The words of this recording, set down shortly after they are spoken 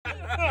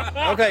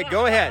Okay,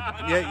 go ahead.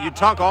 You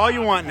talk all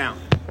you want now.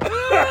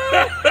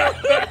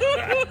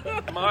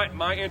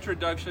 My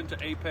introduction to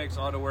Apex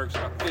Auto Works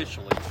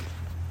officially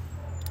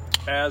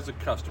as a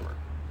customer.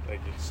 Thank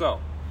you. So,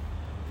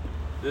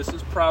 this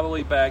is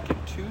probably back in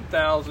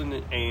 2000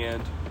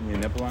 and... Your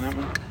nipple on that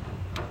one?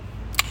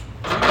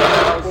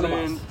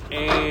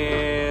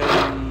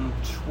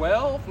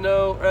 2012?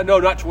 No,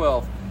 not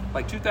 12.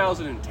 Like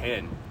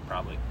 2010,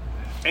 probably.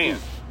 And...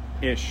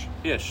 Ish.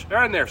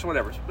 Around there, so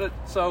whatever. But,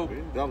 so...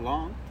 That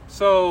long?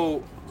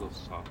 So... I was a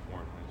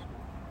sophomore in high school.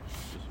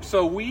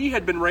 So we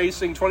had been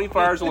racing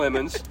 24 Hours of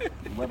Lemons,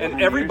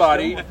 and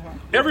everybody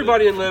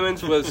in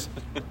Lemons was,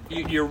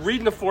 you're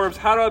reading the forums,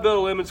 how do I build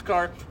a Lemons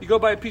car? You go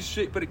buy a piece of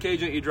shit, put a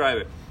cage in it, you drive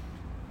it.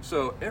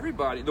 So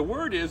everybody, the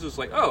word is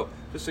like, oh,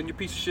 just send your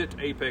piece of shit to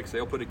Apex,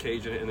 they'll put a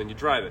cage in it, and then you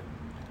drive it.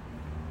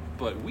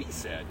 But we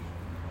said,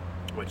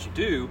 what you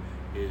do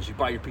is you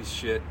buy your piece of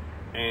shit,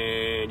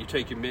 and you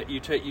take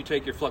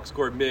your flux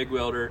cord MIG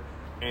welder,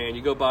 and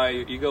you go buy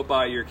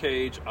your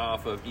cage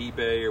off of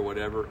eBay or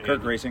whatever.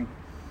 Kirk Racing.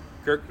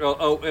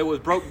 It was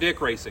Broke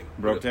Dick Racing.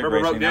 Broke Dick Remember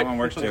Racing, Broke Dick? that one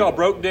works It's too. called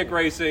Broke Dick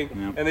Racing,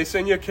 Yep. and they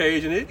send you a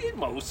cage, and it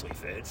mostly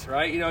fits,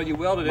 right? You know, you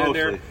weld it in Mostly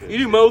there. fits. You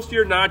do most of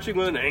your notching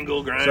with an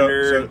angle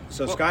grinder.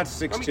 So Well, Scott's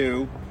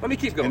 6'2". Let me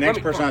keep going. The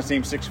next person on the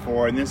team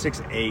 6'4", and then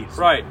 6'8".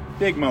 Right.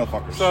 Big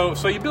motherfuckers.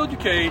 So you build your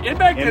cage, and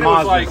back then And it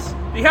was like,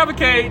 Mazdas. do you have a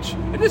cage?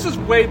 And this is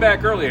way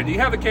back earlier. Do you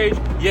have a cage?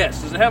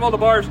 Yes. Does it have all the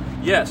bars?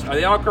 Yes. Are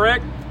they all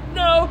correct?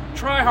 No.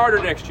 Try harder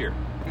next year.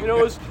 You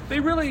know,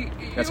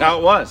 That's how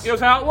it was. It was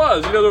how it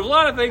was. You know, there's a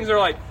lot of things that are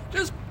like,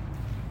 just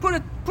put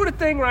a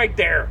thing right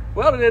there.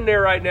 Weld it in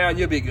there right now, and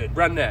you'll be good.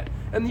 Run that.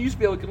 And you used to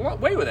be able to get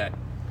away with that.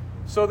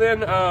 So then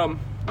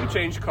we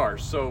changed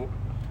cars. So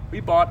we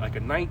bought like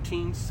a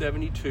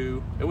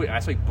 1972. I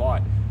say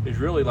bought. It's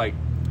really like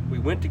we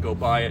went to go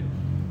buy it,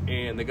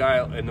 and the guy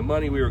and the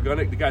money we were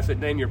gonna. The guy said,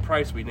 "Name your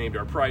price." We named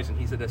our price, and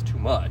he said, "That's too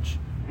much."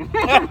 and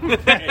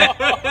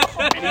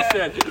he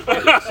said,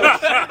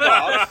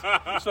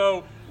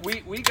 so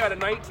we got a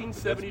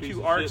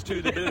 1972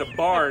 RX-2 that's been in a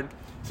barn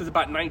since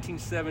about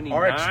 1979.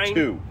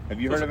 RX-2.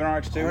 Have you heard of an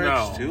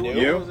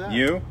RX-2? No.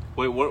 You?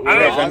 Wait, what?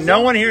 There's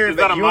no one here Is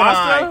but that a you and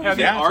I. Mazda?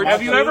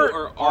 Have you ever-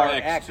 or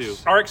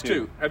RX2?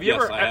 RX-2. Have you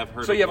Yes, ever? I have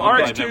heard so of you have one,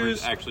 but I've never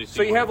RX-2s. actually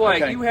So seen you have one.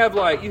 like Okay.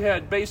 you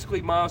had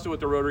basically Mazda with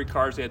the rotary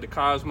cars. They had the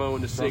Cosmo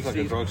in the Sounds like a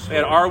 60s. drugstore. They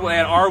had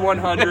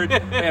R100.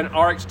 They had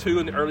RX-2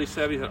 in the early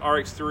 70s. They had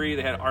RX-3.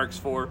 They had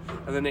RX-4,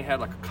 and then they had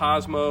like a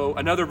Cosmo,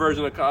 another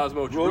version of the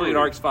Cosmo, which was really an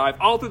RX-5,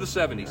 all through the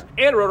 70s,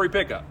 and a rotary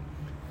pickup.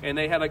 And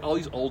they had like all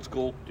these old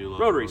school Do love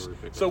rotaries. rotary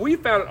pickups. So we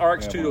found an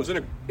RX-2 that was in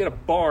a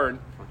barn.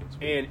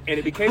 And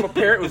it became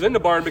apparent it was in the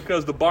barn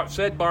because the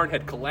said barn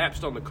had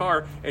collapsed on the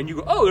car, and you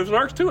go, oh, there's an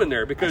RX-2 in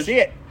there because I see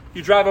it.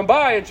 you drive them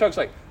by, and Chuck's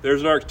like,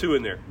 there's an RX-2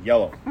 in there.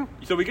 Yellow.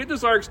 So we get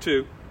this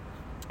RX-2,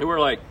 and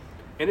we're like,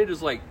 and it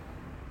is like,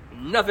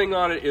 nothing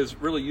on it is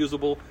really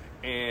usable,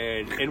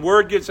 and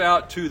word gets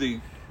out to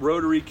the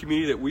rotary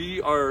community that we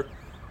are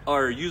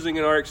using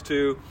an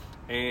RX-2,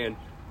 and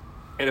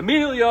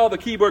immediately all the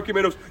keyboard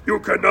commandos, you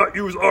cannot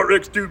use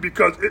RX-2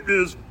 because it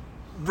is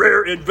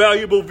rare and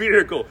valuable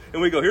vehicle.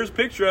 And we go, here's a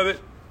picture of it.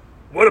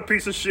 What a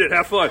piece of shit.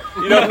 Have fun.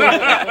 You know? So,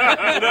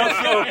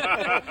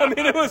 I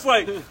mean, it was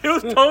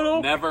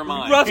total Never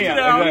mind. rusted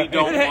out. We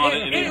don't want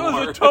it It was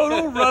anymore. a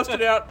total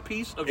rusted out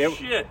piece of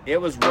shit. It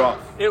was rough.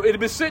 It had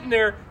been sitting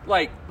there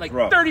like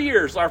Rough. 30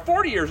 years or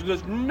 40 years. And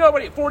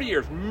there's 40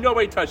 years.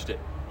 Nobody touched it.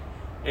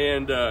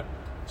 And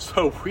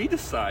so we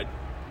decide,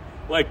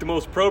 like, the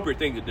most appropriate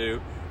thing to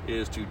do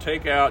is to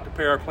take out the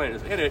power plant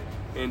that's in it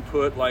and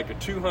put like a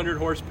 200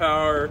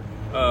 horsepower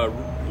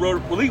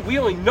we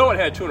only know it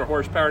had 200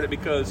 horsepower in it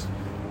because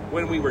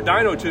when we were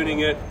dyno tuning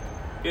it,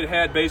 it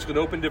had basically an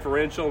open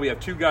differential. We have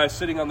two guys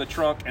sitting on the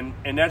trunk, and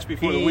that's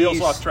before the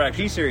wheels lost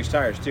traction. P-Series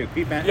tires, too.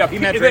 Yeah,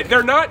 P-metric.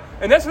 they're not,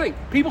 and that's the thing.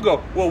 People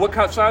go, well, what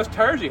kind of size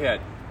tires you had?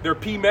 They're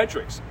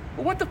P-metrics.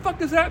 Well, what the fuck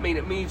does that mean?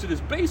 It means it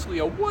is basically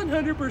a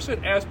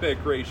 100%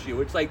 aspect ratio.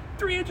 It's like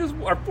 3 inches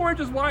or 4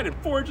 inches wide and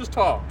 4 inches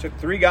tall. Took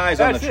 3 guys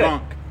on the That's it.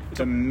 trunk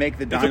to make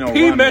the dyno It's a run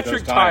P-metric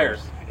with those tire.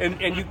 tires.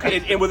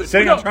 And with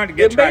Sitting on trying to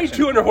get it made traction.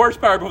 200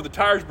 horsepower before the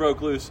tires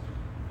broke loose.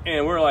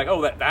 And we're like,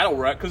 oh, that'll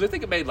wreck. Because I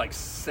think it made like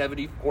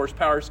 70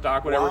 horsepower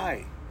stock, whatever.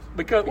 Why?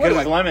 Because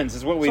it's lemons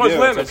is what we so do. It's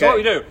lemons. It's That's okay. what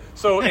we do.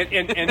 So,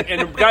 and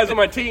the guys on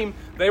my team,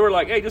 they were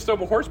like, hey, just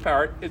over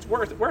horsepower, it's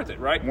worth it,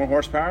 right? More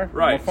horsepower?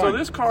 Right. More fun. So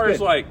this car It's is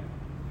good. like,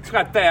 it's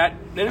got that.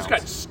 Then it's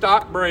got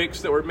stock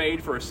brakes that were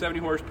made for a 70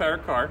 horsepower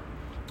car.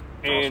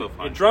 And Also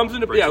fun. it drums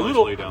into Brakes little.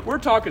 easily down. We're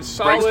talking Brakes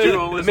solid, too,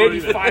 always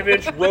maybe loaded.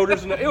 5-inch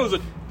rotors. It was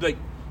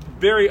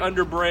very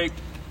under braked.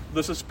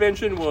 The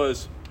suspension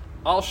was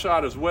all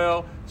shot as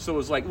well. So it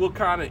was like we'll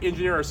kind of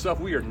engineer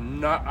ourselves. We are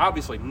not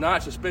obviously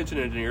not suspension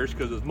engineers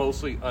because it's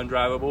mostly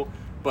undrivable,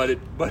 but it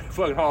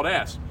fucking hauled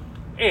ass.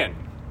 And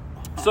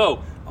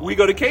so we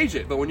go to cage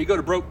it. But when you go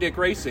to Broke Dick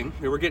Racing,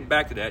 we're getting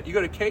back to that. You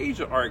go to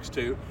cage an RX-2.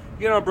 You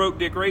get on Broke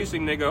Dick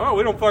Racing, they go, oh,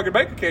 we don't fucking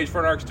make a cage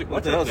for an RX-2.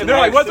 What the hell's and an they're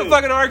like, what's a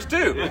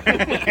RX-2?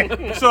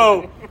 fucking RX-2?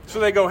 So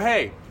they go,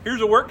 hey,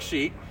 here's a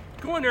worksheet.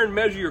 Go in there and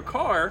measure your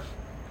car,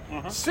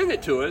 send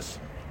it to us,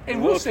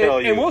 and We'll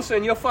tell you. we'll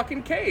send you a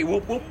fucking K.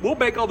 We'll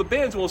make all the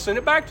bins and we'll send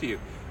it back to you.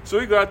 So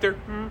we go out there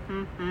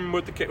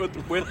with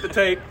the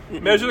tape,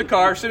 measure the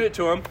car, send it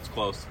to them. It's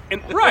close.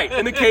 And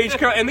and the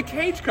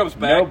cage comes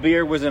back. No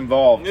beer was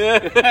involved.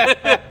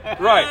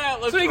 Right.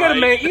 Let's So you got a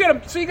try.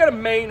 you got a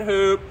main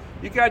hoop.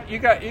 You got your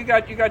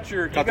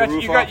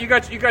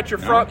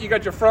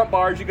front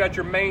bars. You got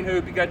your main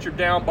hoop. You got your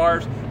down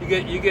bars. You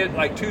get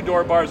like 2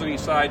 door bars on each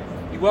side.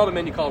 You weld them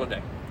in. You call it a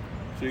day.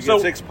 So you get So-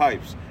 6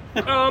 pipes.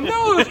 No,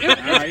 you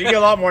You get a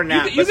lot more than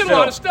that. get a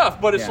lot of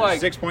stuff, but it's Yeah,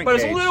 like 6-point but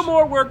it's a cage. little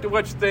more work than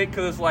what you think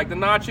because like the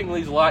notching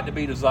leaves a lot to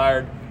be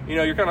desired. You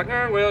know, you're kind of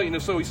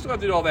like, so we still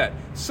have to do all that.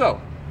 So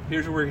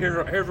here's where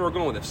we're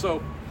going with this.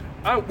 So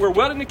we're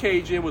welding the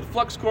cage in with a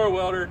flux core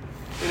welder.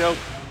 You know,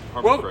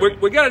 well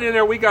we got it in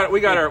there. We got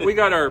our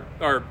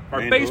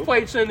Main base hoop.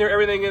 plates in there,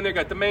 everything in there.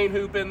 Got the main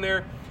hoop in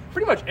there,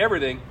 pretty much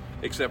everything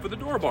except for the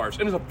door bars.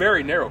 And it's a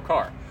very narrow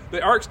car. The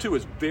RX-2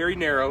 is very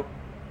narrow.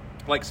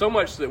 Like so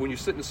much that when you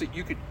sit in the seat,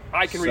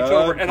 I can reach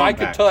over and I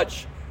could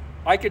touch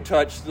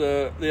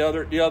the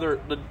other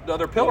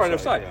pillar on the other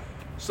side. yeah.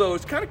 So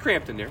it's kind of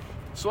cramped in there.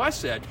 So I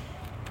said,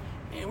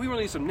 man, we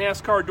really need some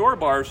NASCAR door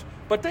bars,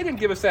 but they didn't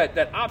give us that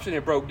option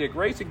in Broke Dick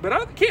Racing. But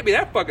it can't be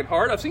that fucking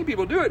hard. I've seen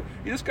people do it.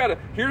 You just gotta.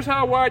 Here's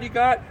how wide you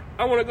got.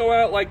 I want to go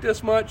out like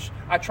this much.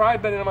 I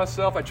tried bending it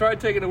myself. I tried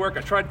taking it to work.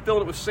 I tried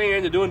filling it with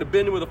sand and doing the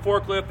bending with a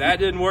forklift. That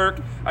didn't work.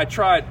 I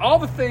tried all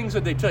the things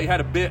that they tell you how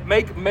to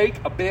make a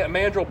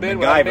mandrel bend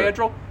without a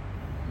mandrel.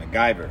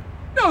 MacGyver.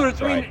 No,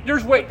 there's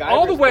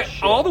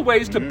all the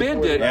ways to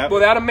bend it Yep.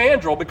 without a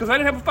mandrel because I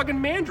didn't have a fucking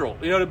mandrel,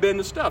 to bend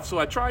the stuff. So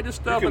I tried this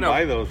You stuff. can and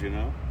buy those, you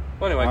know.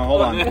 Well, anyway, Now,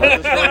 hold on. we're getting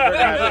to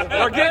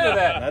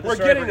that. Let the We're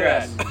story getting to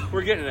progress. that.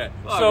 We're getting to that.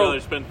 Well, I'd So rather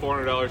spend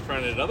 $400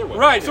 trying it another way.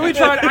 right, so we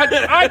tried.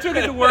 I took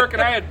it to work,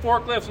 and I had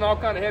forklifts and all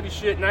kind of heavy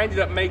shit, and I ended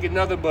up making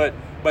nothing but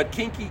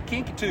kinky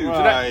tubes.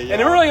 Right, And yeah,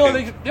 the really only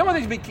kinky. thing, the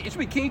only thing it should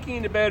be kinky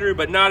in the bedroom,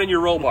 but not in your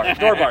roll bars,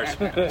 door bars.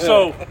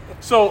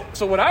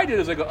 So what I did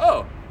is I go,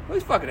 well,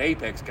 these fucking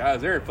Apex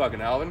guys, they're in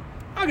fucking Alvin.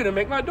 I'm gonna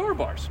make my door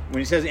bars. When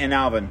he says in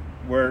Alvin,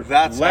 we're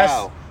That's less.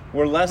 how.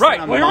 We're less Right,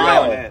 than a well, here we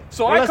mile. go.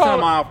 So We're I less than call.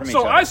 a mile from each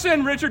So other. I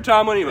send Richard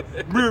Tomlin an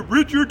email.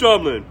 Richard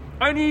Tomlin,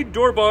 I need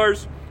door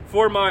bars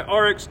for my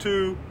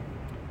RX-2.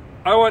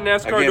 I want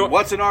NASCAR door. Again,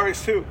 what's an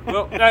RX-2?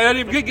 Well, I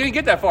didn't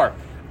get that far.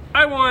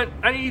 I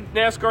need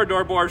NASCAR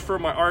door bars for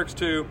my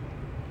RX-2,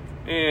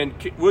 and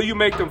will you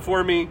make them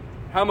for me?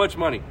 How much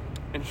money?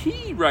 And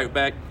he wrote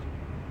back,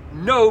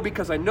 no,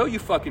 because I know you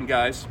fucking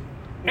guys.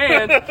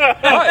 And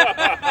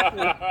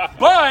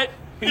but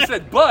he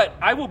said, but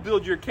I will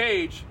build your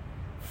cage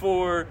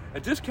for a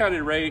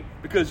discounted rate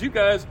because you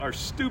guys are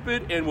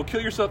stupid and will kill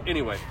yourself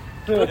anyway.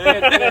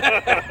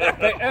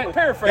 And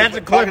paraphrase. That's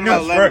a Cliff Talking about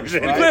Notes lemons,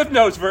 version. right? Cliff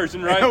Notes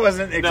version, right? It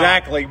wasn't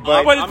exactly,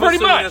 but but it's I'm pretty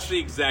assuming much. that's the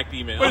exact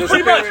email. But it's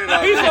pretty much.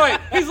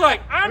 He's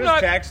like, I'm It was not.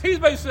 text. He's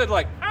basically said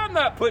like, I'm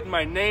not putting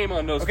my name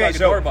on those okay. fucking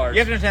So door bars. you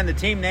have to understand the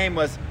team name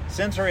was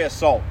Sensory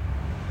Assault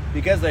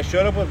because they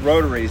showed up with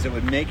rotaries that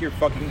would make your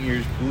fucking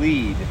ears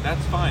bleed.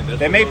 That's fine. That's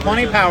They what made the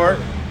plenty of original power.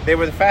 order. They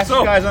were the fastest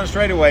So- guys on the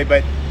straightaway,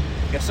 but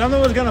if something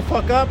was going to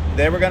fuck up,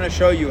 they were going to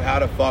show you how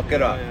to fuck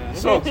it up.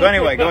 So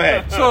anyway, go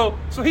ahead. So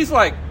he's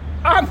like,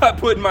 I'm not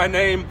putting my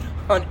name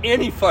on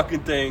any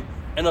fucking thing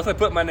unless I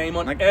put my name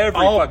on Like, every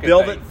I'll fucking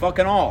build thing. it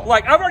fucking all.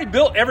 Like I've already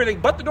built everything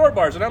but the door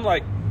bars, and I'm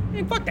like,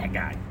 man, fuck that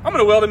guy. I'm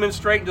gonna weld him in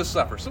straight and just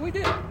suffer. So we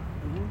did.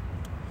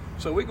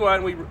 So we go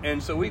out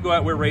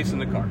and we're racing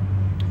the car.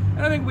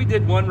 And I think we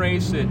did one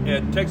race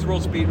at Texas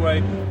World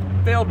Speedway.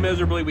 Failed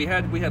miserably. We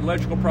had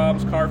electrical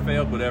problems. Car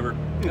failed. Whatever.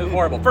 It was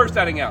horrible. First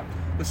outing out.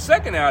 The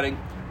second outing,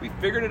 we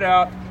figured it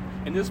out,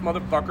 and this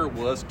motherfucker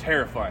was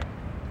terrifying.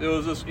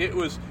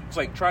 It's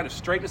like trying to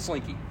straighten a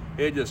slinky.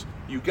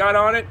 You got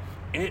on it,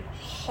 and it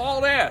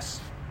hauled ass.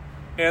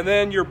 And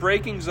then your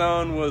braking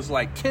zone was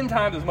like 10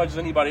 times as much as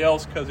anybody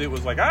else because it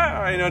was like,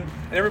 and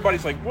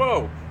everybody's like,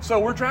 whoa. So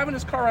we're driving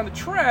this car on the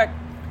track,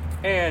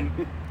 and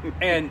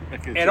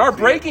our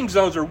braking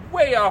zones are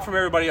way off from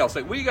everybody else.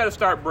 Like, we got to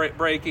start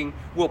braking.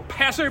 We'll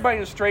pass everybody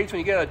in the straights when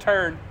you get out of a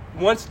turn.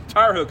 Once the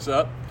tire hooks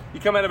up, you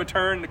come out of a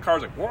turn, and the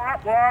car's like,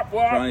 wop, wop,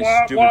 wop, Trying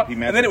wop, stupid wop. P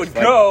And then it would methods,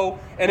 like- go,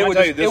 and When I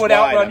tell you it this would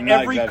wide, outrun I'm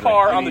not every exaggerating.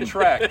 car I on the mean,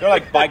 track. They're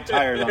like bike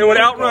tires. It would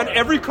outrun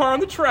every car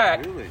on the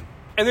track. Really?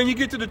 And then you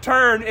get to the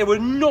turn, it would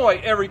annoy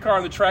every car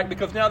on the track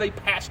because now they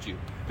passed you.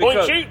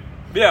 Because, cheat.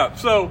 yeah,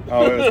 so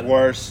Oh, it was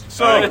worse.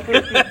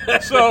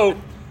 so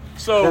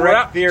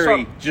Correct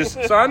theory.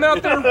 So I'm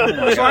out there.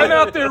 So I'm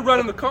out there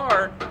running the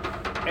car,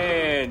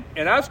 and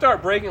I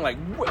start braking like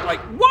why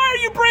are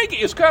you braking?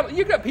 It's kind of,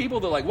 you got people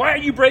that are like, why are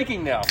you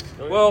braking now?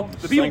 Well,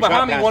 the people Slingshot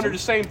behind me past wanted them. the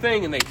same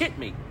thing, and they hit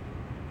me.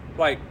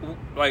 Like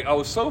I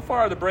was so far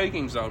out of the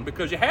braking zone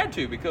because you had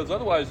to, because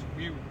otherwise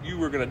you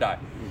were gonna die.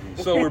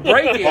 So we're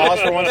braking. Pause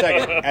for 1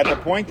 second. At the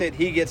point that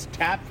he gets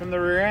tapped from the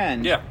rear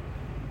end, Yeah,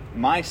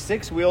 my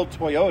 6-wheel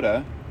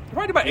Toyota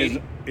right about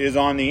 80. is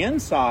on the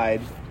inside.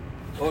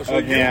 Oh, so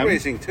Again. you're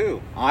racing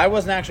too. I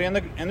wasn't actually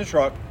in the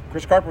truck.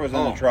 Chris Carper was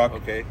in the truck.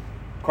 Okay.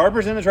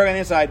 Carper's in the truck on the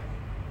inside,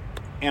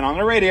 and on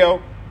the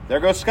radio, there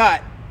goes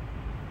Scott.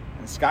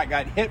 And Scott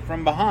got hit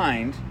from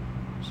behind.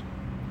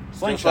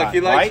 slingshot, like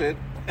he likes right?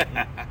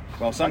 it.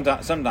 Well,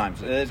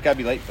 sometimes it's got to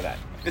be late for that.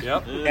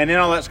 Yep. And then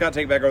I'll let Scott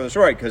take back over the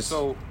story because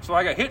So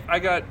I got hit. I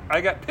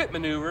got pit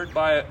maneuvered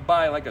by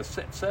like a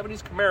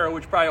 '70s Camaro,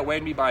 which probably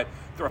outweighed me by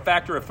a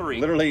factor of 3.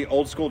 literally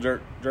old school dirt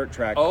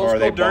track Old car school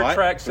they dirt bought.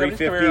 track, 70s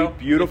 350, Camaro.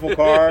 beautiful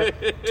car,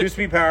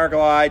 2-speed power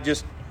glide,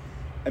 just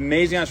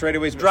amazing on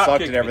straightaways, but Drop sucked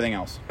kicked at me. everything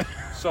else.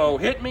 So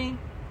hit me.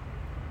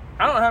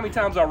 I don't know how many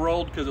times I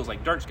rolled because it was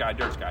like dirt sky,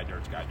 dirt sky,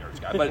 dirt sky, dirt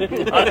sky. But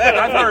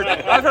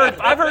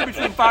I've heard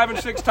between 5 and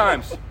 6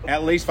 times.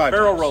 At least 5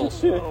 Barrel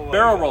times. rolls,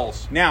 barrel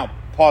rolls. Now,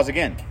 pause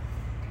again.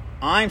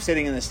 I'm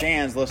sitting in the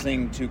stands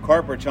listening to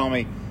Carper tell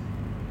me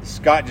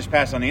Scott just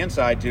passed on the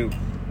inside to,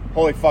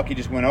 holy fuck, he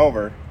just went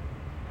over.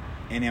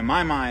 And in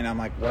my mind, I'm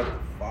like, what the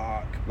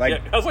fuck? Like, Yeah,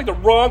 that was like the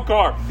wrong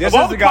car. this Of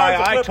all is the guy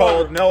cars to I flip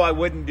told, over- no, I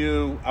wouldn't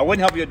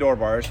help you at door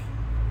bars.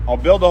 I'll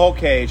build the whole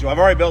cage. Well, I've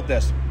already built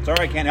this. Sorry,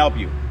 I can't help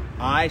you.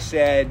 I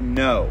said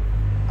no.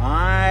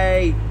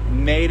 I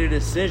made a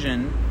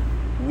decision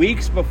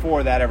weeks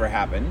before that ever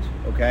happened,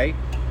 okay?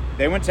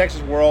 They went to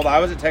Texas World. I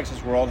was at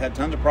Texas World, had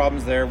tons of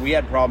problems there. We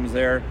had problems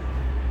there.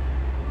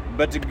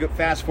 But to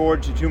fast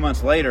forward to 2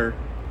 months later,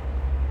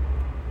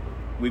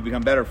 we've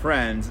become better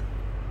friends.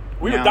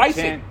 We were Now,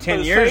 dicing. 10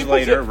 For the years same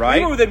later, posi- right?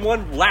 We were within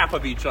one lap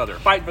of each other,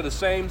 fighting for the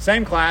same.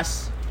 Same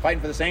class,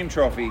 fighting for the same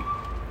trophy.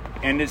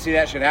 And to see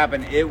that shit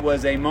happen, it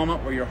was a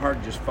moment where your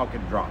heart just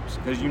fucking drops.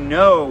 Because you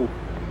know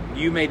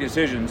you made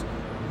decisions.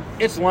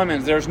 It's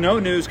Lemons. There's no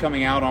news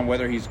coming out on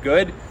whether he's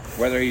good,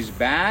 whether he's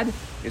bad.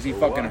 Is he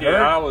fucking hurt?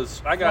 Yeah,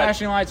 I got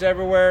flashing lights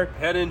everywhere.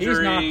 head injuries.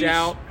 He's knocked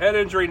out. Head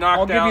injury,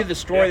 knocked I'll out. give you the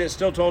story Yeah. that's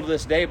still told to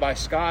this day by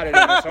Scott at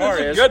MSR.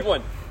 This is a good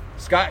one.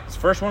 Scott's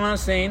first one on the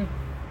scene,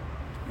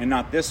 and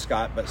not this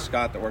Scott, but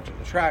Scott that worked at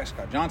the track,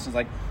 Scott Johnson's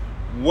like,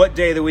 what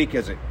day of the week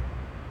is it?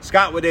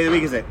 Scott, what day of the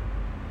week is it?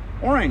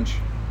 Orange.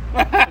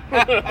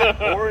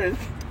 Orange.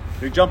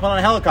 They're jumping on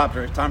a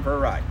helicopter. It's time for a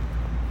ride.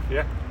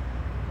 Yeah.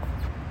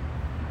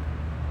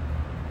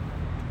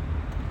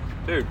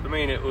 Dude, I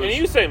mean, it was. And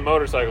you say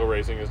motorcycle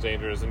racing is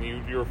dangerous, and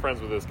you were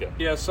friends with this guy.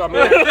 Yes, I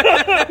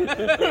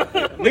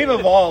mean. We've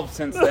evolved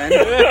since then.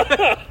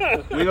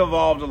 We've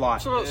evolved a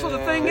lot. so the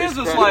thing They is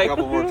scratched like. a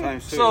couple more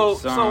times too. So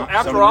some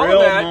after all real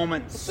of that,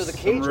 moments, So the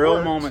some cage real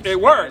worked. moments. it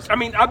worked. I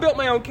mean, I built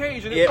my own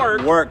cage and it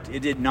worked. It worked. It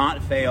did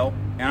not fail.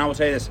 And I will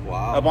say this: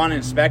 Wow. upon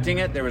inspecting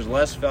it, there was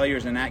less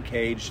failures in that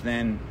cage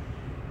than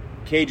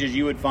cages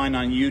you would find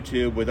on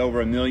YouTube with over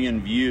 1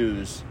 million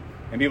views.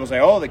 And people say,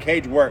 "Oh, the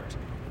cage worked."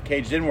 The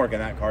cage didn't work in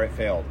that car; it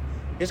failed.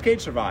 His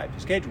cage survived.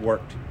 His cage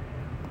worked.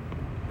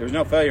 There was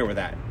no failure with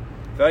that.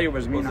 Failure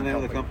was me What's the not name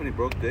of the helping. company?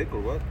 Broke Dick or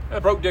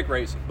what? Broke Dick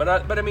Racing, but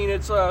I mean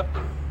it's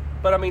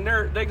but I mean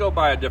they go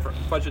by a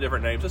bunch of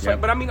different names. It's Yep.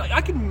 like, but I mean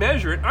I can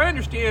measure it. I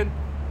understand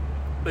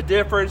the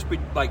difference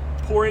between like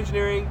poor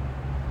engineering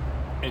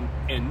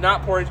and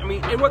not poor. I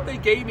mean, and what they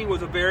gave me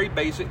was a very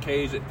basic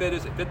cage that fit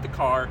us. It fit the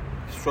car,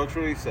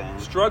 Structurally sound.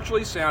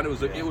 structurally sound.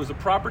 It was a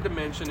proper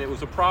dimension. It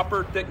was a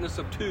proper thickness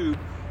of tube.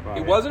 Right.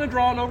 It wasn't a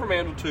drawn over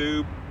mantle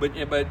tube, but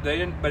they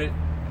didn't. But it,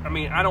 I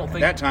mean, I don't At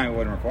think that time, it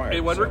wasn't required.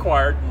 it wasn't so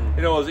required.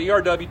 You know, it was an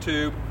ERW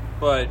tube,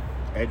 but.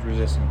 Edge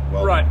resistant.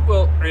 Well, Right.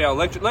 Well, yeah,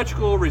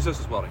 electrical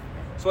resistance welding.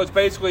 So it's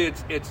basically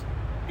it's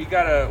you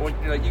got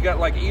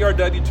like an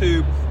ERW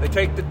tube. They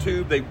take the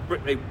tube, they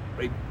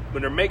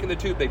when they're making the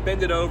tube, they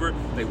bend it over,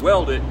 they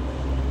weld it,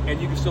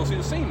 and you can still see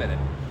the seam in it.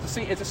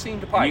 It's a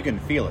seam to pipe. You can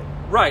feel it.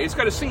 Right, it's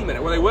got a seam in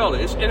it where they weld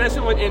it. And that's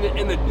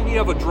then you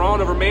have a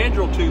drawn over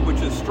mandrel tube, which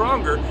is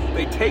stronger.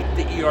 They take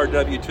the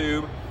ERW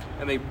tube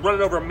and they run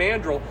it over a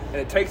mandrel, and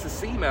it takes the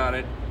seam out of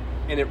it,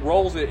 and it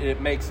rolls it, and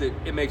it makes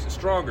it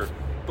stronger.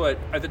 But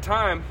at the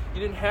time, you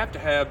didn't have to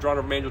have drawn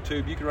over mandrel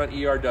tube. You could run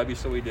ERW,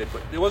 so we did.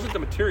 But it wasn't the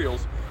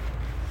materials,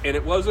 and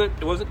it wasn't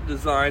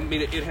designed. I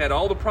mean, it had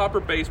all the proper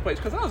base plates.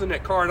 Because I was in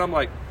that car, and I'm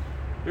like,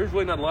 there's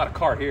really not a lot of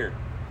car here.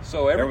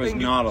 So everything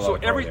was not a lot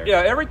of car there. Yeah,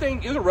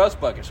 everything is a rust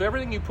bucket. So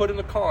everything you put in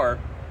the car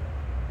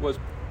was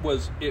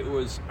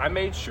I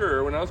made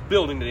sure when I was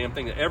building the damn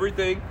thing that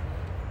everything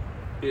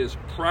is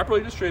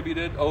properly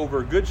distributed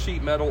over good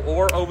sheet metal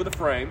or over the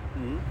frame.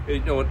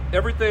 Mm-hmm.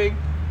 Everything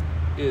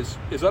is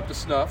up to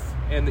snuff,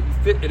 and that you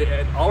fit it,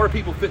 and all our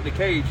people fit in the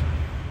cage.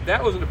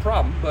 That wasn't a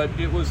problem, but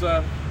it was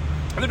and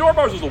the door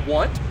bars was a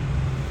want.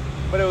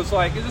 But it was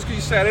like, it's just because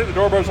you sat in, the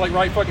door bar's like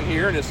right fucking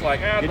here, and it's like,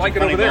 I'd like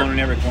it over there. in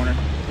every corner.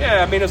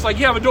 Yeah, I mean, it's like,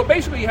 yeah, but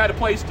basically you had a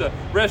place to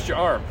rest your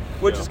arm,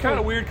 which is kind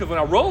of weird because when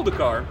I rolled the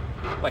car,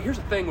 like, here's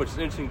the thing which is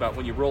interesting about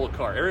when you roll a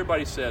car.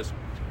 Everybody says,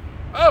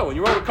 oh, when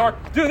you roll a car,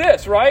 do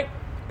this, right?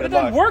 But it Good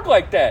doesn't luck. work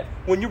like that.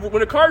 When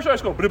a car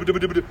starts going,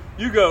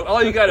 you go,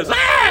 all you got is,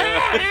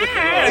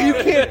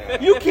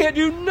 you can't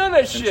do none of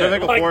that shit.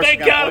 Centrifugal Like, force, thank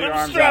you gotta God pull your I'm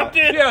arms strapped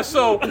out. in. Yeah,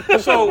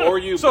 so Or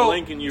you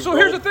blink and you So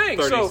here's the roll thing.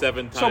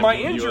 37 So my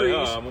times and you're injuries,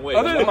 like, oh, I'm awake.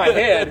 other than my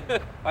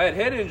head, I had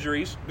head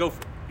injuries.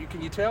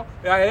 Can you tell?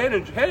 I had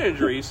head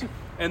injuries,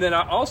 and then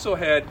I also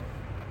had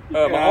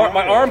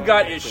my arm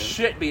got its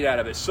shit beat out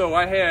of it. So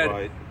I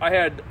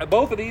had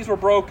both of these were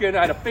broken.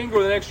 I had a finger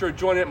with an extra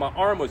joint in it. My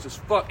arm was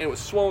just it was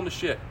swollen to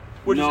shit.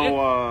 Which is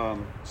No,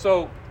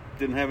 so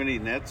didn't have any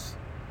nets.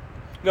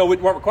 no, we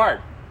weren't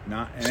required.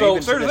 Not, and So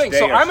even to here's the this thing. day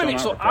So are I'm still in.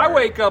 not So I required.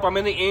 wake up. I'm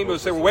in the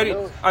ambulance. They were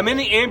waiting. I'm in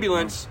the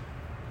ambulance,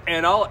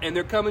 and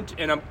they're coming.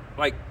 And I'm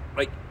like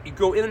you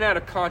go in and out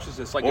of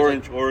consciousness. Like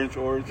Orange.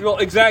 Well,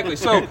 exactly.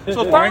 So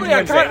finally,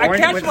 Wednesday, I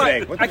Orange catch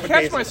Wednesday. What my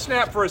day is it?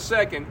 snap for a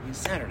second,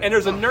 Saturday. and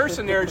there's a nurse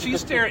in there, and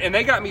she's staring, and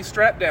they got me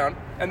strapped down,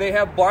 and they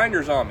have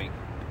blinders on me,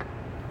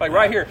 like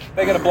right here.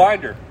 They got a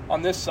blinder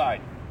on this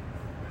side,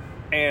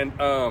 and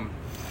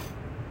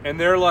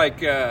they're like,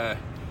 so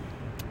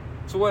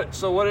what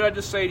did I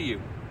just say to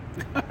you?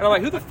 And I'm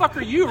like, who the fuck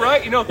are you,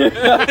 right? You know,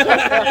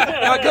 that's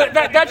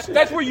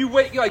where you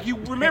wait. Like, you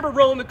remember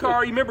rolling the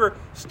car, you remember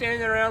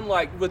standing around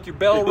like with your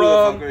bell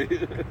rung,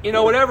 you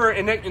know, whatever.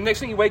 And next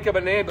thing you wake up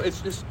in an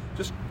ambulance, it's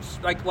just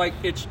like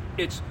it's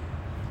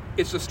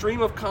the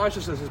stream of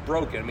consciousness is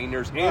broken. I mean,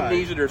 there's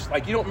amnesia. There's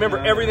like you don't remember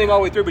everything all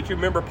the way through, but you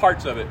remember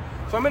parts of it.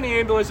 So I'm in the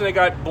ambulance and they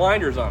got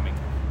blinders on me,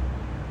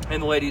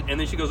 and the lady, and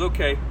then she goes,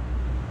 okay.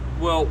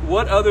 Well,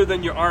 what other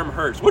than your arm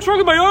hurts? What's wrong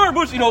with my arm?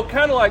 What's,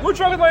 kind of like,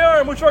 what's wrong with my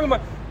arm? What's wrong with my...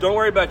 Don't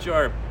worry about your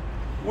arm.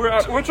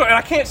 What's wrong? And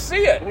I can't see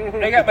it.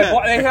 They got my...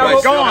 They have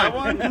It's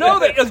gone.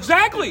 No,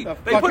 exactly. They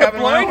fuck put a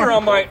happened to my blinder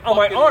arm? on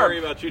my arm. worry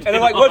about you And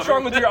they're like, what's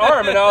wrong with your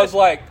arm? And I was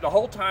like, the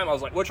whole time, I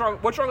was like, what's wrong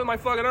with my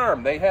fucking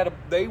arm?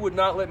 They would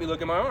not let me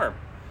look at my arm.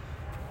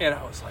 And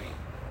I was like,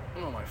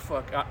 oh my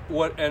fuck.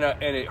 And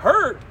it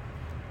hurt.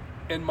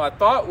 And my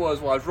thought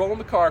was, while I was rolling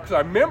the car, because I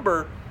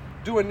remember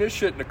doing this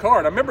shit in the car,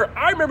 and I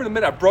remember the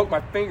minute I broke my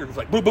finger, it was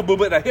like boom, boom,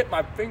 boom, and I hit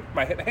my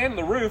hand on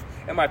the roof,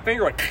 and my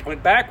finger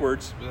went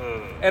backwards,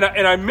 and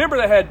I remember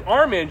that I had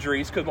arm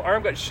injuries because my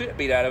arm got shit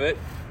beat out of it,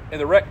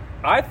 and the wreck.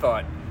 I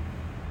thought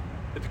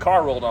that the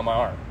car rolled on my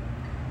arm,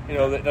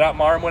 that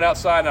my arm went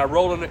outside, and I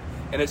rolled in it,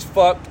 and it's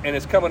fucked, and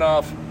it's coming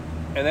off,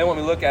 and they want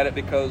me to look at it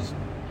because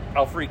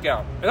I'll freak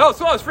out, and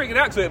so I was freaking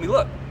out because they let me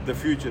look. The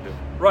fugitive.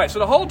 Right, so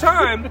the whole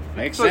time,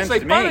 Makes so sense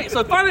to me.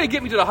 finally they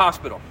get me to the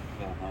hospital.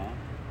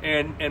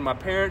 And my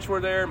parents were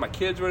there, my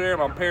kids were there.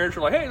 My parents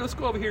were like, "Hey, let's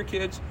go over here,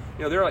 kids."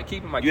 They're like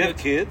keeping my You kids.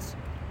 have kids?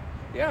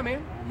 Yeah,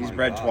 man. He's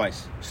bred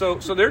twice. So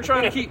they're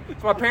trying to keep.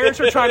 So my parents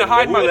are trying to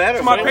hide Who my. let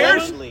So my us?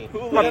 parents.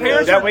 My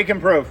parents That are. we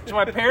can prove. So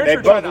my parents They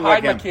are trying both to look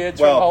hide my him. kids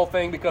from Well, the whole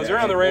thing because they're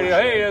on the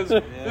radio.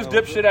 bullshit. Hey, this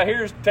dipshit out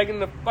here is taking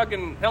the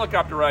fucking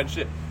helicopter ride and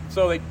shit.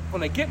 So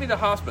when they get me to the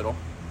hospital,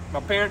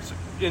 my parents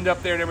end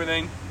up there and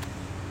everything,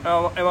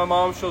 and my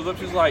mom shows up.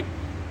 She's like,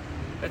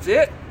 "That's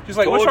it." She's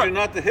like, Told "What's wrong?" you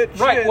not to hit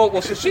Right. shit.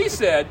 Well. So she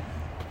said.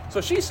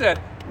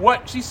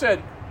 What she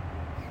said.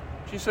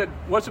 She said,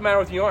 "What's the matter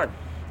with your arm?"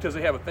 Because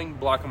they have a thing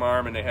blocking my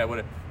arm, and they have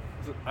what?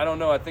 I don't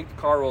know. I think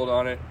the car rolled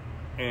on it,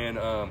 and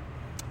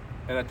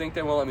I think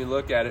they won't let me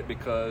look at it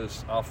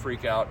because I'll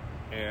freak out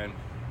and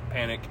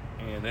panic,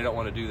 and they don't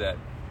want to do that.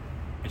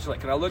 And she's like,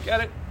 "Can I look at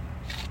it?"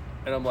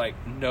 And I'm like,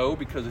 "No,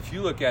 because if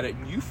you look at it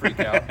and you freak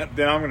out,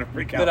 Then I'm going to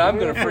freak out. then I'm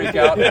going to freak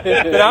out.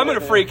 Then I'm going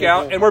to freak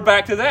out, and we're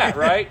back to that,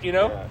 right?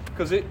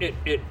 Because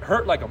it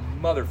hurt like a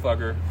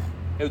motherfucker.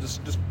 It was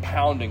just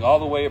pounding all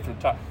the way up from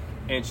the top.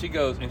 And she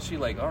goes, and she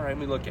like, all right, let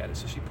me look at it.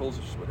 So she pulls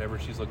it, whatever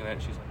she's looking at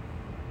it. She's like,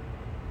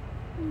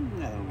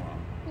 Nothing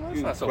wrong.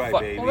 that's not so cry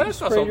fucking. baby. Well,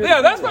 that's not so.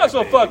 Yeah, that's not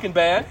so fucking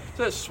bad.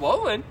 So it's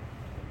swollen,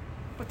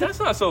 but that's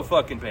not so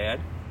fucking bad.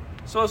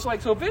 So it's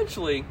like, so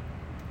eventually,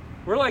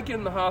 we're like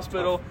in the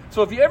hospital.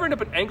 So if you ever end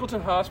up at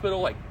Angleton Hospital,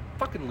 like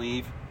fucking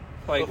leave,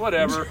 like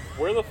whatever.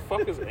 Where the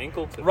fuck is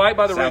Ankleton? Right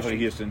by the South of Richie.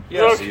 Houston.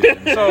 Yes.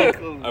 Houston. So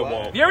I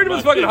won't. if you ever been to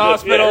this fucking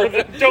hospital,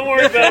 Don't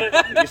worry about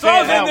it. so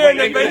I was in there and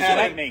they You can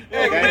have basically.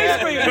 me. Okay?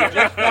 Basically,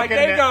 like fucking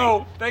they net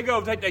go,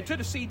 they took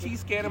a CT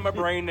scan of my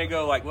brain. They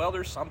go like, well,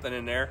 there's something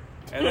in there,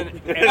 and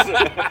then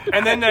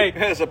and then they It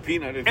has a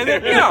peanut in and there.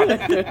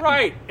 then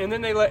right, and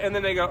then they go,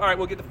 all right,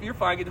 well, you're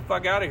fine, get the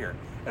fuck out of here.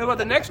 And about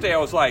the next day, I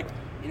was like,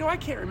 I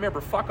can't remember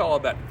fuck all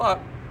about fuck,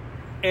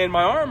 and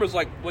my arm was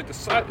like the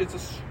size, it's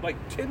just like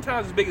 10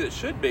 times as big as it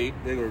should be.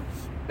 They were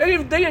They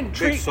didn't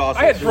treat.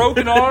 sausage. I had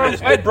broken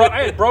arms. I had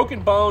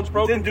broken bones,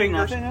 broken Didn't do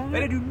fingers. nothing, huh? They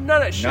didn't do none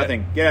of that shit.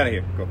 Nothing. Get out of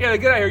here. Go. Yeah,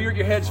 get out of here.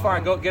 Your head's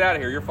fine. Go get out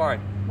of here. You're fine.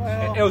 Well.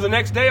 And it was the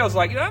next day. I was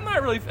like, I'm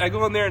not really. I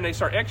go in there and they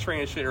start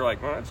X-raying and shit. They're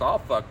like, well, it's all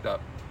fucked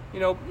up.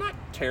 Not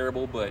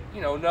terrible, but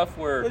enough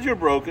where But you're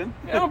broken.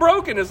 I'm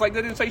broken. It's like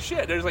they didn't say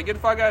shit. They're just like, get the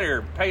fuck out of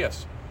here. Pay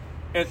us.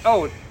 And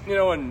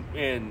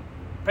and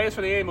pay us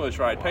for the ambulance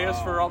ride. Pay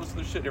us for all this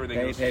other shit and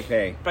everything.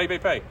 Pay.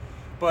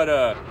 But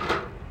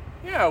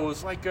yeah, it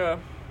was like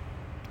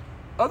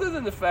other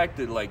than the fact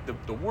that like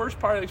the worst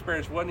part of the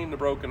experience wasn't even the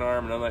broken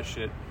arm and all that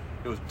shit.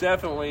 It was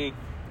definitely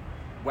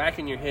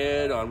whacking your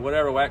head on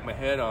whatever I whacked my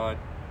head on,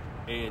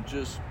 and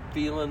just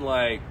feeling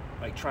like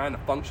trying to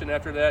function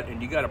after that,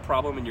 and you got a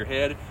problem in your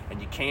head and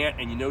you can't,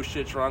 and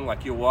shit's wrong.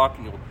 Like you'll walk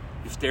and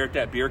you stare at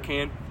that beer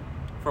can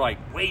for like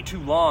way too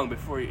long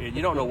before and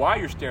you don't know why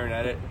you're staring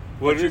at it.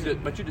 What but is you're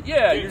it? But you're Dude,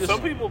 just.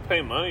 some people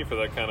pay money for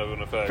that kind of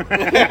an effect.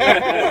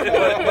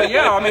 but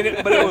yeah, I mean,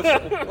 it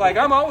was like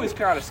I'm always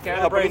kind of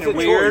scatterbrained and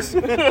weird.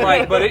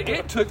 But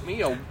it took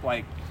me a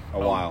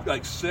while,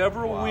 like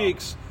several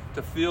weeks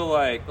to feel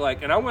like,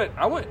 and I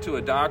went to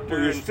a doctor.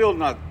 Well, you're still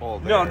not all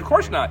there. No, of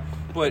course not.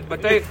 But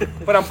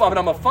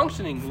I'm a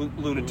functioning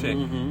lunatic.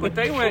 But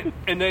they went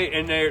and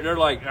they're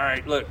like, all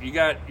right, look, you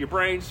got your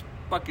brain's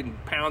fucking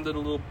pounded a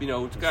little.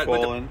 It's got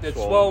Swollen, it's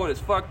swollen. swollen. It's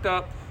fucked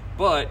up,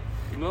 but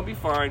you're gonna be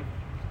fine.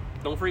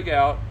 Don't freak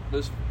out.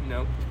 Just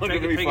We're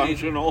take gonna it be take it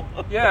easy. functional.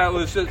 Yeah, it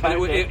was just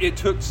Kinda. it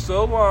took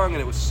so long,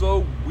 and it was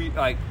so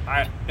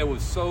it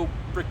was so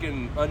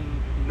freaking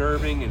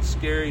unnerving and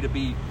scary to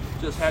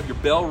just have your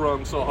bell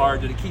rung so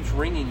hard that it keeps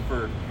ringing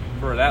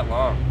for that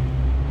long.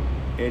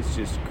 It's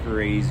just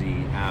crazy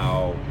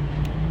how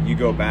you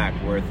go back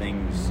where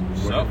things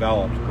were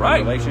developed, where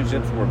right.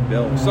 relationships were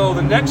built. So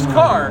the next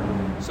car,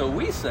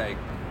 we say,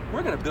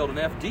 we're going to build an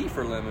FD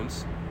for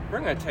Lemons. We're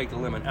going to take the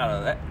lemon out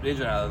of that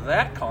engine out of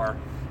that car,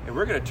 and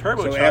we're going to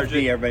turbocharge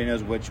FD, it. everybody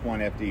knows which one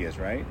FD is,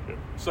 right?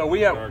 So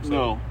we have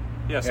No.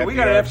 yeah. So FD we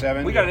got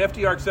RX-7? we got an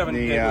FD RX-7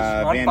 The that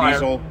was on Van fire.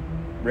 Diesel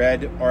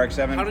red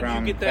RX-7 How did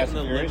from you get that Fast in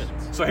the and Furious.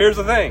 lemons? So here's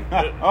the thing.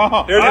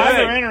 Oh, Here's the I'm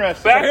thing.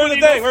 interested. Back- here's when the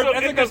you thing. still That's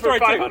a get good them story,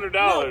 for too.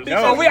 $500.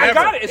 No, So I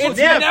got it. It's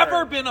Never.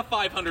 never been a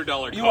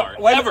 $500 You car.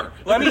 let- Ever.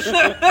 Let me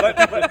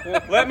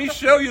let me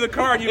show you the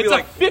car, and you'd It's be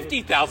like,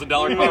 a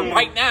 $50,000 car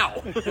right now.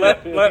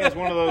 It's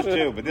one of those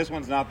two, but this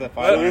one's not the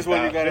this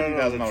one you got it on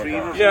the $50,000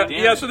 Retriever? car. Yeah, Damn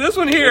yeah. it. So this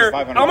one here, It's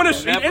I'm $500.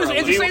 gonna. Never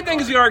It's the same thing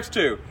as the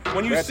RX-2.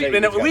 When you That's see, how you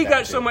and got we that got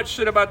too. so much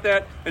shit about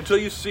that until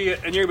you see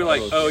it, and you're gonna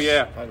be like, oh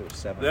yeah,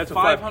 that's a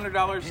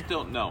 $500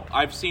 still no.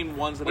 I've seen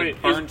ones that Wait,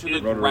 have burned to the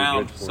is- Rotary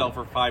ground Bridgeport. sell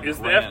for $5,000. Is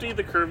the FD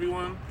the curvy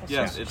one?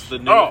 Yes, it's the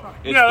new. Oh,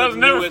 it's yeah, that the was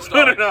never newest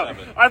good enough.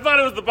 RX-7. I thought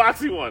it was the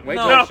boxy one. Wait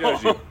No. till it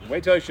shows you.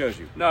 Wait till it shows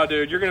you. No,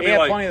 dude, you're gonna He be had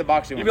like, plenty of the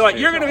boxy you'll ones, be like,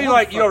 too. you're gonna be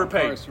like, you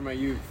overpaid. Cars from my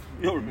youth.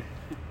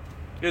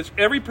 It's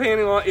every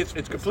panel on. It's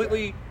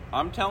completely.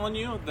 I'm telling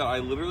you that I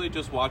literally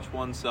just watched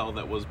one sell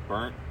that was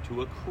burnt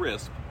to a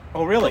crisp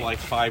Oh, really? for like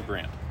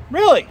 $5,000.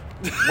 Really?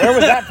 Where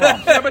was that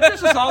from? Yeah, but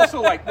this is also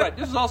like what?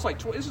 This is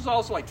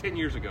also like 10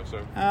 years ago.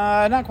 So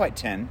Not quite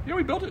 10.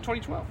 we built it in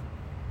 2012.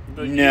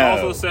 But you No.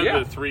 also said Yeah.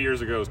 that 3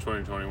 years ago was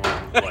 2021.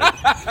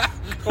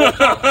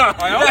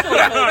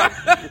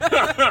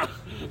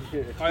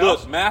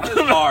 Look, math is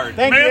hard.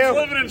 Thank Man's you.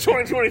 living in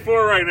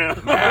 2024 right now.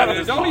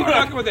 Don't be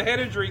fucking with the head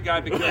injury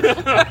guy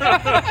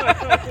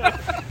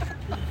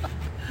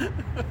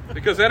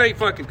because that ain't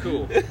fucking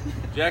cool.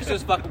 Jack's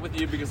just fucking with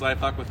you because I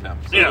fuck with him.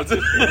 So Yeah. it's-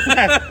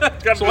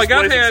 Got So to I've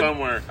displace it had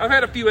somewhere. I've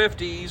had a few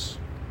FDs,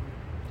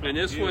 and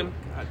this one.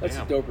 That's a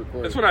dope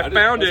recording. That's when I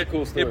found that's it. a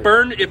cool story. It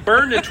burned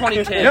in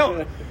 2010.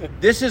 No,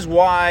 this is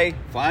why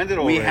Find it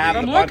we already. have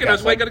I'm the looking. podcast.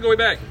 That's why I got to go way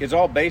back. It's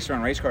all based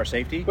on race car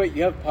safety. Wait,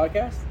 you have a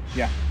podcast?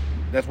 Yeah,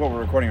 that's what we're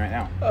recording right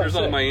now. There's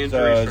all sick. my injuries.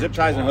 So from- zip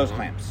ties and hose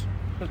clamps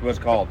is what it's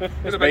called.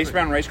 It's based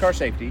around race car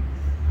safety.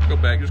 Go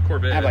back. There's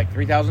Corvette. I have like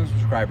 3,000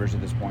 subscribers at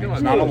this point. Yeah,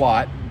 It's not a good.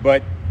 lot,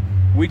 but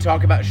we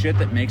talk about shit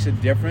that makes a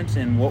difference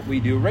in what we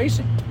do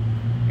racing.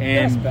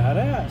 That's And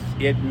badass.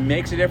 it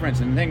makes a difference.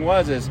 And the thing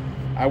is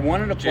I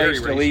wanted a Jerry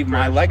place to race leave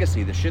my crash.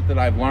 legacy, the shit that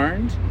I've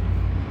learned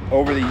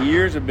over the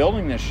years of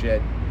building this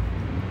shit.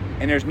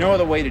 And there's no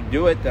other way to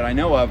do it that I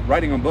know of.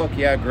 Writing a book,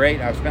 yeah,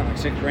 great. I've spent like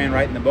 $6,000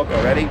 writing the book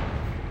already.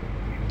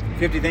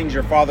 50 things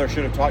your father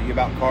should have taught you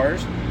about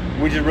cars,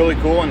 which is really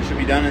cool and it should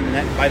be done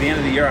by the end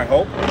of the year, I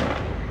hope.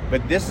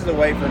 But this is a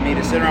way for me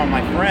to sit around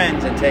with my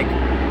friends and take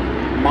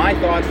my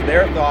thoughts,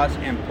 their thoughts,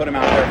 and put them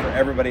out there for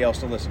everybody else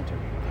to listen to.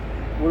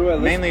 What do I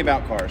listen Mainly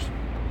about cars.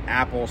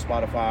 Apple,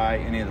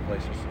 Spotify, any of the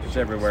places. It's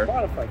everywhere.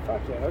 Spotify,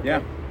 fuck yeah. Okay.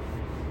 Yeah.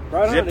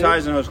 Right on, Zip dude.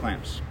 ties and hose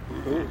clamps.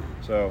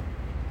 So,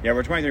 yeah,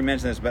 we're 23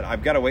 minutes in this, but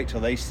I've got to wait till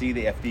they see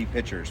the FD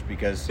pictures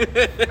because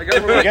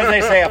because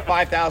they say a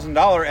 $5,000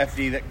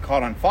 FD that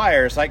caught on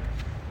fire. It's like,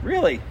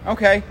 really?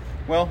 Okay.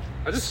 Well,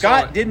 I just saw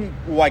Scott it. didn't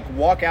like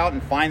walk out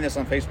and find this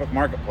on Facebook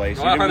Marketplace.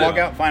 No, He I didn't found walk it.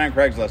 out and find it on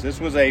Craigslist. This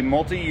was a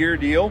multi-year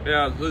deal.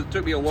 Yeah, it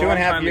took me a long 2.5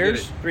 time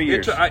years? to get it. 3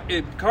 years.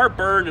 The car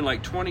burned in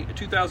like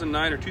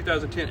 2009 or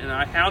 2010, and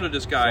I hounded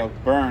this guy. So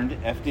burned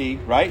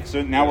FD, right?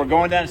 So now we're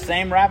going down the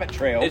same rabbit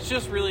trail. It's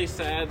just really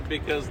sad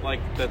because, like,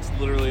 that's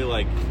literally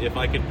like if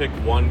I could pick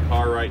one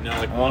car right now,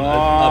 like one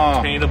Oh.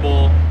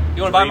 obtainable.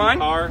 You wanna buy dream mine?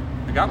 Car.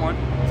 I got one.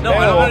 No,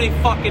 I don't have any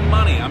fucking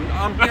money. I'm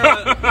here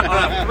on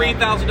a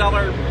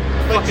 $3,000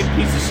 fucking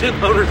piece of shit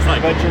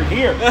motorcycle. But you're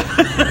here.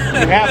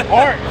 You have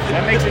heart.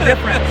 That makes a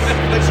difference.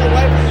 But your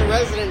wife is a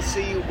resident, so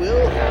you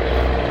will have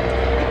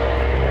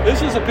it.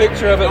 This is a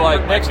picture of it, Don't like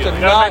hurt my next to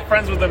feelings. Gotta not. make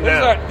friends with them This is,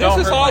 now. this Don't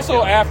is hurt my also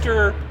feelings.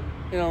 after,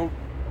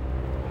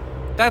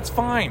 That's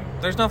fine.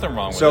 There's nothing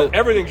wrong with So- it.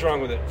 everything's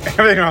wrong with it.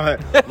 Everything wrong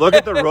with it. Look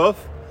at the roof.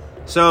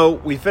 So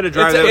we fit a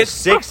driver that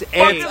was it's- 6'8".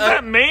 What is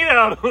that made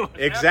out of?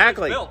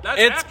 Exactly. Built. That's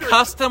It's after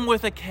custom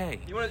with a K.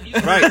 You wanna, you,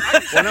 Right.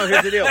 Well, no,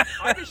 here's the deal.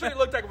 I can show you what it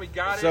looked like when we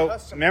got So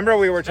it. remember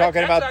we were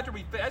talking that's about. after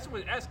we. That's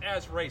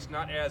as race,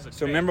 not as a.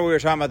 So remember we were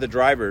talking about the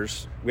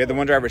drivers. We had the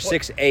one driver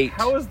 6'8"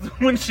 How is the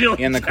windshield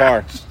in the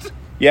car.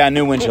 Yeah,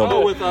 new windshield.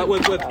 Oh,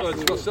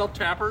 with self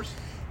tappers.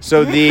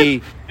 So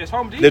the It's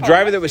Home Depot. the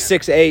driver that was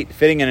 6'8",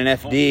 fitting in an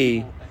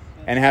FD,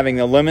 and having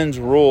the Lemons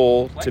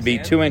rule to be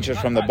 2 inches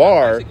from the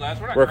bar,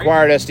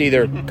 required us to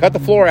either cut the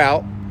floor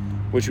out,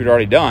 which we'd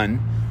already done,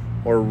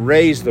 or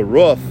raise the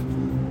roof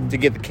to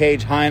get the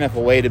cage high enough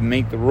away to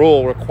meet the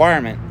rule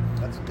requirement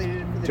That's what they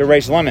did for the to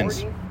race G40.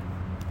 Lemons.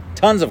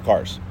 Tons of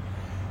cars.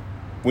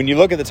 When you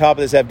look at the top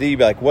of this FD, you'd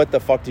be like, what the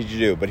fuck did you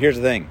do? But here's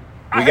the thing.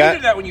 I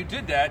hated that when you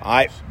did that.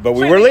 But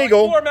we Same were thing,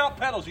 legal. Like 4 mount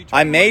pedals. You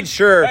I told made me,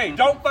 sure- Hey,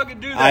 don't fucking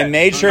do that. I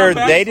made Don't sure come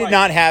back. they It's did like-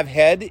 not have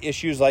head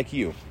issues like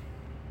you.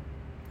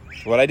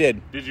 That's what I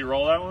did. Did you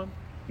roll that one?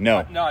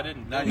 No. No, I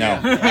didn't. No.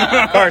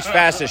 Car's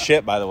fast as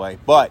shit, by the way.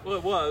 But Well,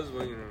 it was.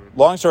 Well,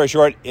 long story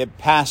short, it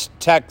passed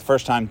tech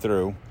first time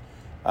through.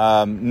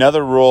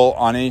 Another rule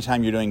on any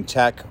time you're doing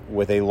tech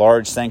with a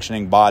large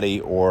sanctioning body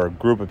or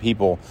group of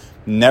people,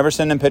 never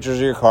send them pictures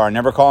of your car.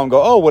 Never call them and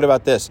go, oh, what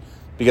about this?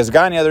 Because the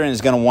guy on the other end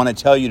is going to want to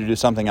tell you to do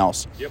something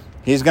else. Yep.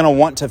 He's going to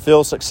want to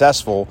feel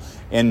successful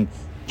in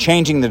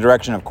changing the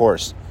direction of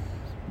course.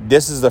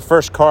 This is the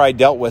first car I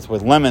dealt with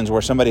Lemons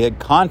where somebody had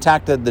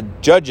contacted the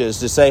judges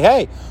to say,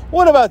 hey,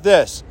 what about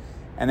this?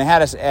 And they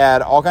had us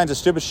add all kinds of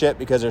stupid shit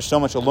because there's so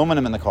much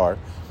aluminum in the car.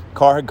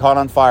 Car had caught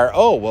on fire.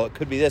 Oh, well, it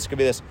could be this, could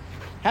be this.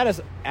 Had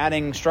us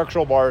adding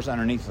structural bars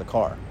underneath the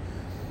car.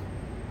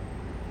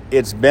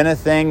 It's been a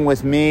thing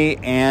with me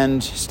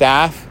and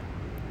staff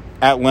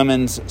at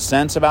Lemons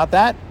since about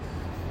that.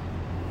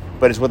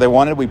 But it's what they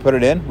wanted. We put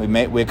it in.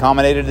 We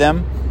accommodated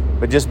them.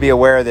 But just be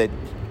aware that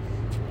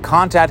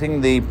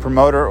contacting the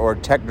promoter or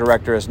tech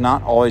director is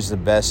not always the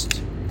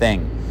best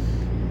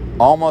thing.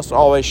 Almost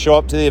always show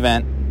up to the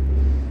event.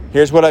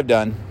 Here's what I've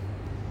done.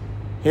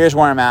 Here's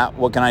where I'm at.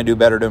 What can I do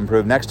better to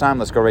improve next time?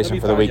 Let's go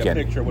racing for the A weekend.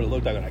 picture of what it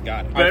looked like when I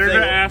got it. Better think-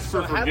 to ask for So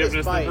I had forgiveness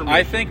this than bike. permission.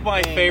 I think my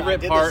And I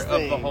favorite did part this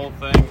of the thing. whole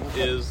thing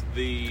is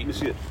the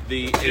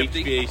Empty.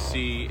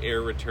 HVAC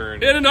air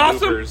return. Isn't it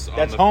awesome? louvers on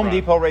That's the Home front.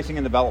 Depot Racing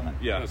and Development.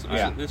 Yeah, This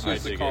I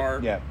is the dig it.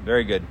 car. Yeah,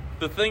 very good.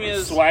 The thing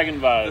is, Swaggin'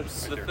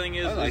 vibes. the thing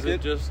is, I like is it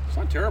it. just It's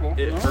not terrible.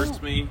 it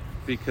hurts me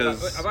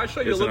because If I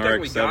show you it's the an look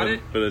like we got RX-7,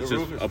 it, but it's the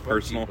just roof is a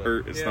personal cheap,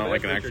 hurt. It's yeah, not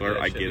like an that's actual what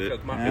hurt. I you're get getting it.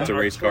 shit because It's a my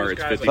race car. those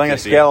It's guys 50. like- Playing a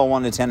scale of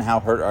 1 to 10, how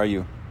hurt are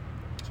you?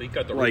 So you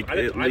cut the roof. Like I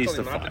didn't- at I told least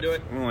him a not 5. to do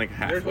it. I'm like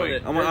There's one halfway.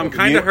 that- I'm there's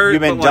kind of hurt. You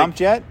been but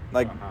dumped like,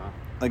 yet?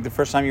 Like the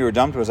first time you were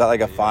dumped, was that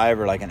like a 5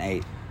 or like an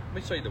 8? Let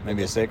me show you the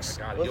Maybe a 6?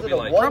 I got it. Was You'll it be a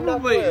like, one?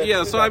 Probably,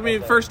 yeah. So I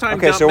mean, first time.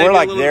 Okay, dump, so we're maybe a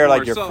like little there, more.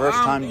 like your So, first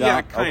time Yeah,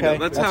 dump. kind Okay, of.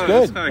 That's that's how.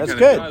 good. That's, how I That's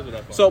kinda good. do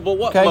it. So, but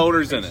what Okay.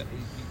 motor's in it?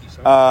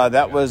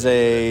 That was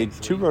a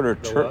two-rotor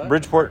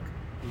Bridgeport.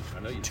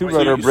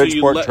 Two-rotor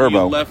Bridgeport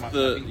turbo. You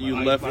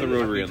left the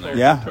rotary in there.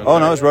 Yeah. Oh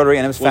no, it was rotary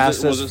and it was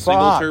fast Was as it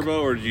single fuck.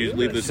 turbo or did you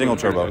leave the Single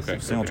turbo. Okay.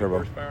 Single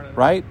turbo.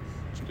 Right?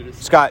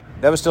 Scott,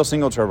 that was still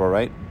single turbo,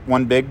 right?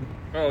 One big.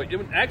 Oh,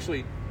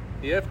 actually,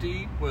 the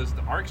FD was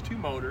the RX-2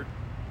 motor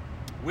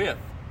with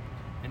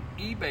an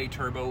eBay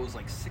turbo. Was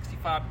like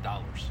 $65.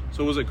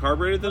 So was it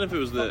carbureted then? If it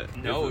was the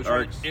No,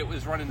 if it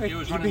was running.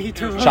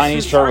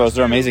 Chinese turbos,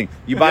 they're amazing.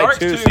 You buy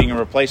two so you can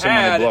replace them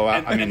when they blow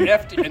out. I mean,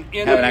 had an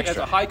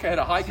extra. had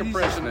a high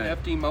compression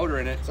FD motor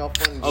in it. It's all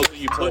fun. Oh, so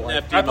you put an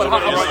FD I put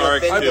motor in the I-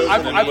 RX-2 I-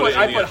 and then I put it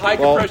put in the high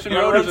FD. compression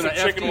Well, motors in it's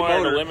an a chicken FD wire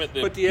to motor. limit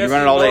the- Put the you SD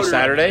run it all day motor in.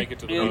 Saturday. Make it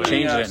to the You road.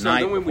 change it at So night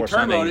then when we before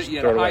turbo Sunday. it, You you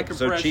had throw a it high away. So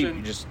cheap, compression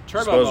you just turbo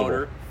disposable.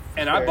 motor,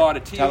 and I bought a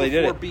That's how they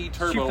did it. T04B Cheaper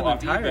turbo than off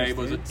tires, eBay. dude.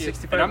 Was it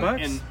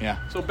 $65? and Yeah.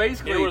 So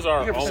basically, It was our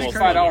you get for almost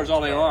 $65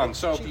 all day long.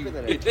 So if Cheaper you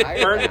than a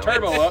tire burn the now.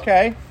 turbo up,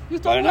 Okay.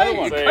 just Buy don't another wait.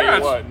 one. You Say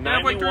can't. what?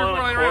 Halfway through, 91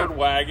 flying Accord around.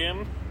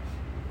 wagon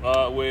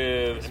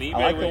with an eBay I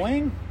like the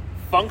wing.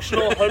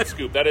 functional hood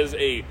scoop. That is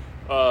a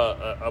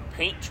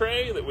paint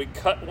tray that we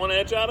cut one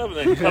edge out of and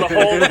then cut a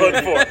hole in the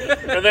hood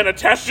for, and then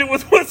attached it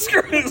with wood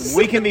screws.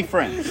 We can be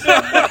friends.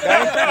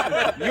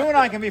 Okay? You and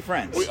I can be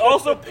friends. We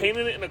also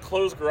painted it in a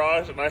closed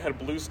garage, and I had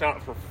blue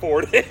snout for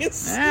 4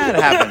 days. That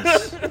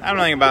happens. I don't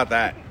know anything about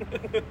that.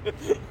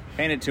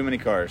 Painted too many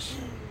cars.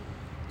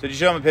 So did you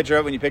show him a picture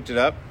of it when you picked it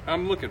up?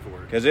 I'm looking for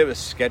it. Because it was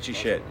sketchy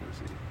shit.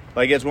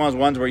 Like it's one of those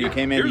ones where you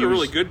came in, Here's you a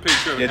really just good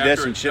picture of it did this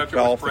after and it- shit after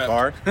fell it off was the prepped.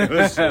 car. It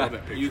was Love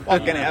that picture.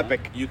 fucking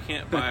epic. You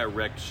can't buy a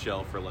wrecked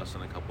shell for less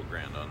than a couple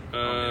grand on the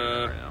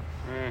internet right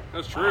now.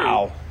 That's true.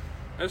 Wow.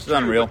 That's It's true.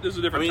 unreal. But this is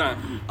a I different mean,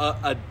 time.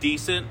 a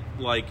decent,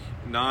 like,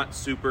 not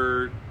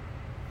super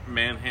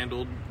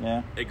manhandled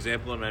Yeah.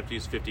 example of an FD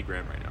is 50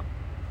 grand right now.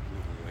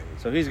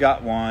 So he's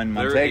got one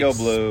They're Montego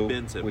Blue,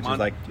 expensive. which is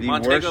like the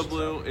Montego worst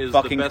Blue is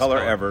fucking the best color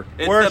ever.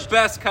 It's Worst the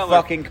best color.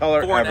 fucking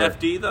color for ever. an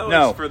FD though.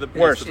 No, it's for the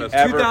worst it's the best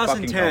ever. color.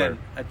 fucking 2010, color.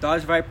 a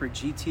Dodge Viper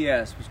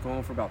GTS was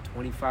going for about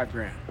 25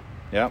 grand.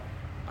 Yep.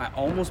 I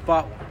almost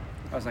bought one.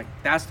 I was like,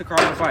 that's the car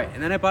I'm gonna buy.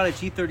 And then I bought a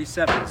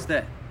G37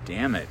 instead.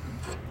 Damn it.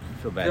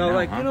 I feel bad So now,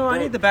 like, huh? you know, I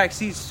need the back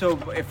seats so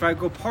if I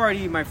go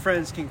party, my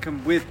friends can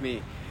come with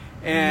me.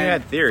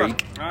 And Yeah, theory.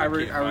 fuck, I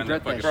regret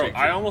that fucking shit. Bro,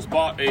 I almost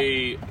bought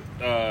a.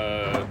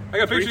 I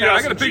got a picture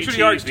of the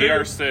 3000 RX-2.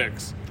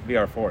 VR6.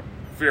 VR4.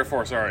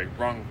 VR4, sorry,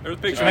 wrong. There's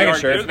a picture Making of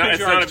the sure. RX-2. There's a It's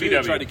picture not of a RX-2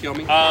 that VW. tried to kill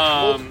me.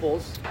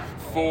 Multiples.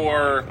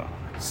 For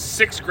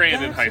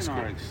 $6,000 in high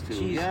school.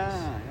 Jesus.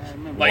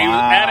 Like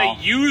Wow. at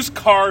a used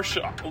car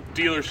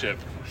dealership.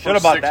 Shoulda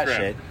for bought that $6,000.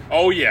 shit.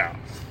 Oh yeah.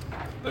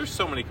 There's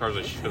so many cars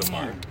I should have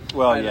bought.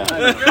 Well, yeah.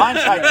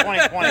 Hindsight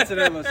 2020. That's an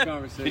endless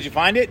conversation. Did you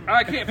find it?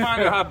 I can't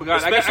find the hot Bugatti.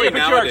 Especially I got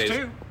a nowadays.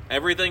 picture of RX-2.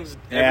 Everything's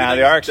Yeah,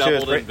 the everything's RX-2 is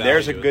doubled pretty, in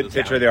there's a value good at this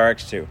picture of point.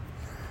 the RX-2.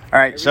 All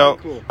right, so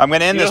I'm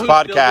going to end You this know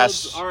who still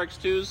podcast. builds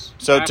RX-2s?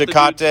 So Half the dudes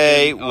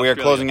Tecate, in we're Australia.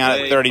 closing out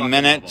They at 30 fucking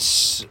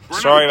minutes.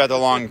 Sorry about the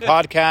long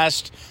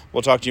podcast.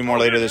 We'll talk to you more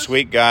later this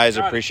week, guys.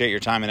 Appreciate your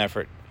time and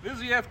effort.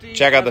 Vizzy FD.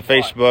 Check out the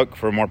Fly. Facebook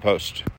for more posts.